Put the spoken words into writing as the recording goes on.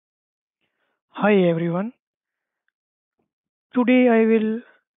Hi everyone. Today I will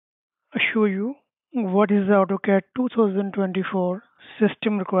show you what is the AutoCAD 2024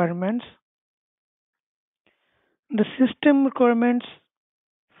 system requirements. The system requirements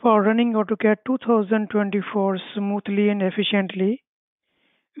for running AutoCAD 2024 smoothly and efficiently,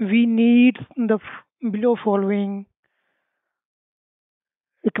 we need the below following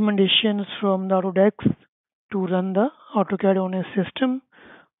recommendations from the Autodesk to run the AutoCAD on a system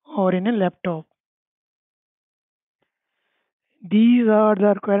or in a laptop. These are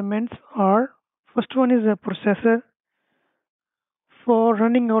the requirements are first one is a processor. For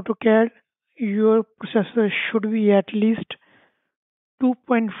running AutoCAD, your processor should be at least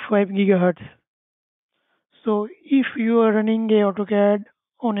 2.5 gigahertz. So if you are running a AutoCAD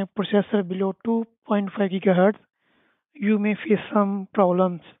on a processor below 2.5 gigahertz, you may face some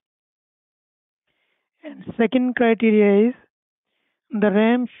problems. And second criteria is the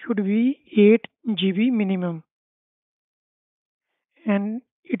RAM should be 8 GB minimum and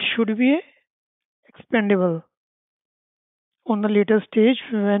it should be expandable on the later stage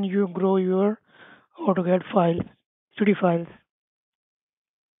when you grow your AutoCAD files, 3D files.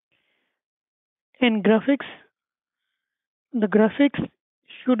 And graphics, the graphics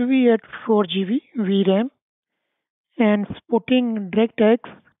should be at 4 GB VRAM and supporting DirectX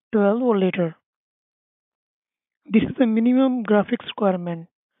 12 or later. This is the minimum graphics requirement.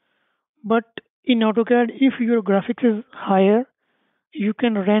 But in AutoCAD, if your graphics is higher, you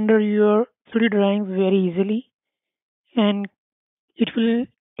can render your 3D drawings very easily and it will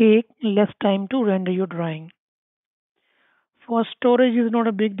take less time to render your drawing. For storage is not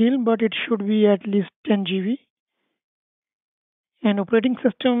a big deal, but it should be at least 10 GB. And operating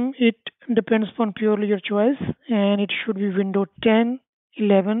system, it depends on purely your choice and it should be Windows 10,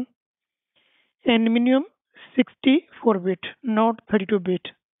 11 and minimum 64-bit, not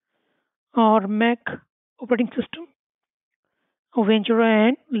 32-bit, or Mac operating system, Ventura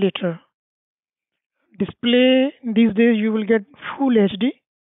and later. Display these days you will get full HD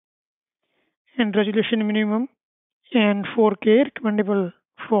and resolution minimum and 4K recommendable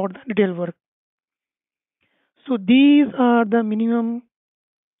for the detail work. So these are the minimum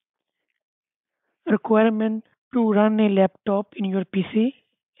requirement to run a laptop in your PC.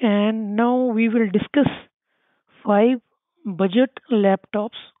 And now we will discuss 5 budget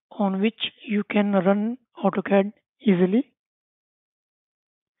laptops on which you can run AutoCAD easily.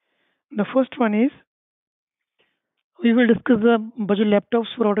 The first one is we will discuss the budget laptops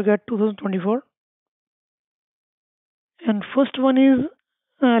for AutoCAD 2024. And first one is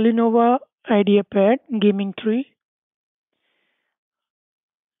Lenovo IdeaPad Gaming 3.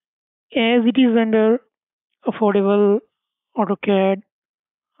 As it is under affordable AutoCAD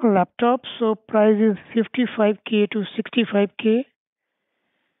laptop, so price is 55K to 65K.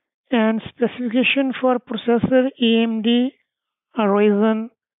 And specification for processor AMD Ryzen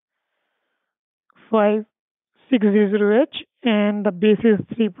 5 600H and the base is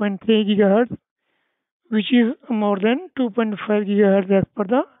 3.3 gigahertz, which is more than 2.5 gigahertz as per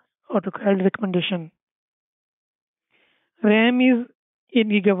the AutoCAD recommendation. RAM is 8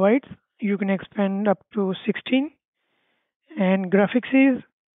 gigabytes. You can expand up to 16. And graphics is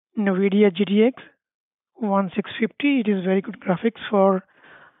NVIDIA GTX 1650. It is very good graphics for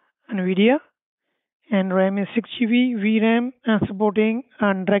NVIDIA. And RAM is 6 GB VRAM and supporting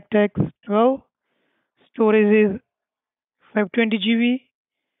and DirectX 12. Storage is 520 GB.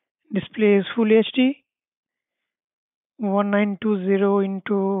 Display is Full HD. 1920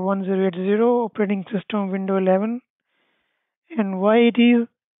 into 1080. Operating system Windows 11. And why it is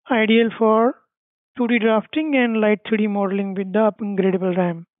ideal for 2D drafting and light 3D modeling with the upgradable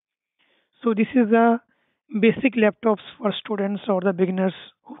RAM. So this is the basic laptops for students or the beginners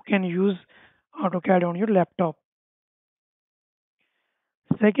who can use AutoCAD on your laptop.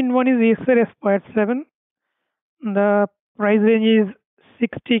 Second one is Acer Aspire 7. The price range is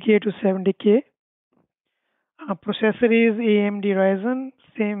 60K to 70K. Processor is AMD Ryzen,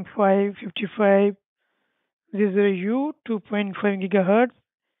 same 55500U, 2.5 gigahertz.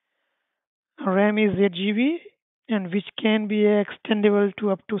 RAM is 8 GB and which can be extendable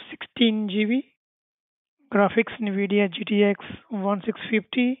to up to 16 GB. Graphics NVIDIA GTX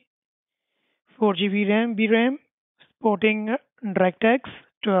 1650, 4 GB RAM, VRAM, supporting DirectX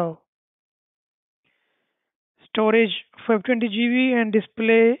 12. Storage 520 GB and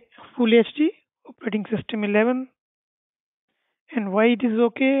display Full HD, operating system 11. And why it is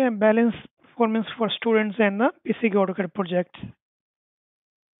okay? A balanced performance for students and the basic AutoCAD projects.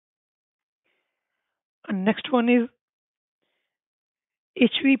 And next one is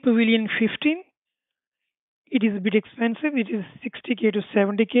HP Pavilion 15. It is a bit expensive. It is 60K to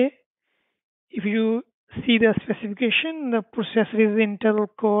 70K. If you see the specification, the processor is Intel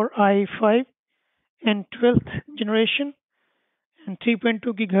Core i5 and 12th generation and 3.2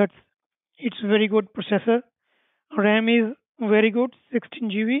 gigahertz. It's very good processor. RAM is very good, 16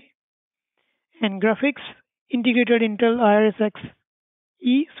 GB, and graphics integrated Intel IRSX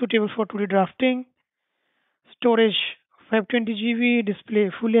E suitable for 2D drafting. Storage 520 GB,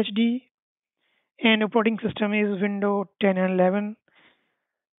 display Full HD, and operating system is Windows 10 and 11.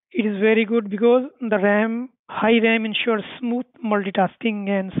 It is very good because the high RAM ensures smooth multitasking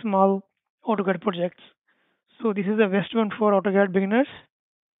and small AutoCAD projects. So this is the best one for AutoCAD beginners.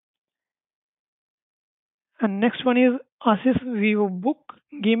 And next one is Asus Vivo Book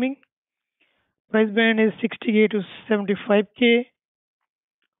Gaming. Price band is 60K to 75K.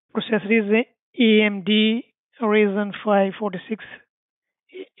 Processor is AMD Ryzen 5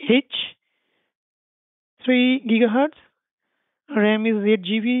 46H, 3 GHz. RAM is 8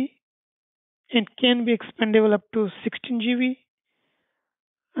 GB and can be expandable up to 16 GB.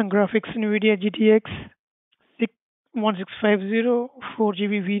 And graphics NVIDIA GTX 1650, 4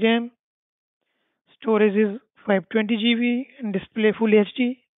 GB VRAM. Storage is 520 GB and display Full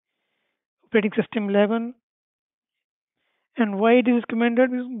HD. Operating system 11. And why it is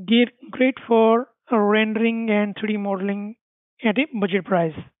recommended is great for rendering and 3D modeling at a budget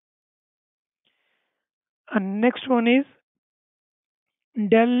price. And next one is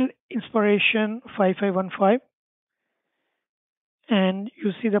Dell Inspiration 5515, and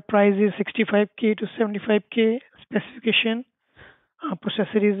you see the price is 65K to 75K. Specification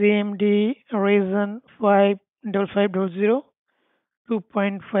processor is AMD Ryzen 5 5500,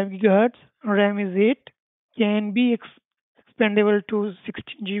 2.5 gigahertz. RAM is 8, can be expandable to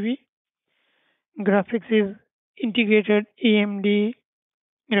 16 GB. Graphics is integrated AMD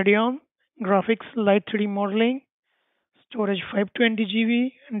Radeon graphics light 3D modeling. Storage 520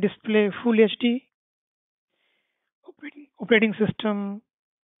 GB and display Full HD. Operating system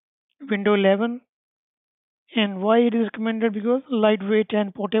Windows 11. And why it is recommended? Because lightweight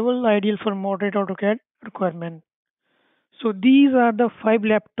and portable, ideal for moderate AutoCAD requirement. So these are the five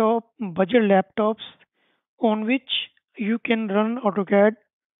budget laptops on which you can run AutoCAD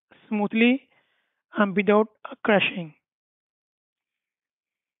smoothly and without crashing.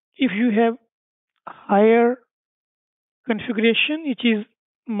 If you have higher configuration, it is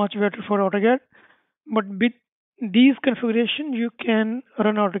much better for AutoCAD. But with these configuration, you can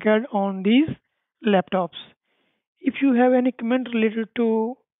run AutoCAD on these laptops. If you have any comment related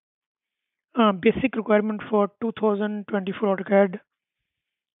to basic requirement for 2024 AutoCAD,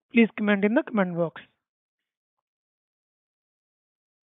 please comment in the comment box.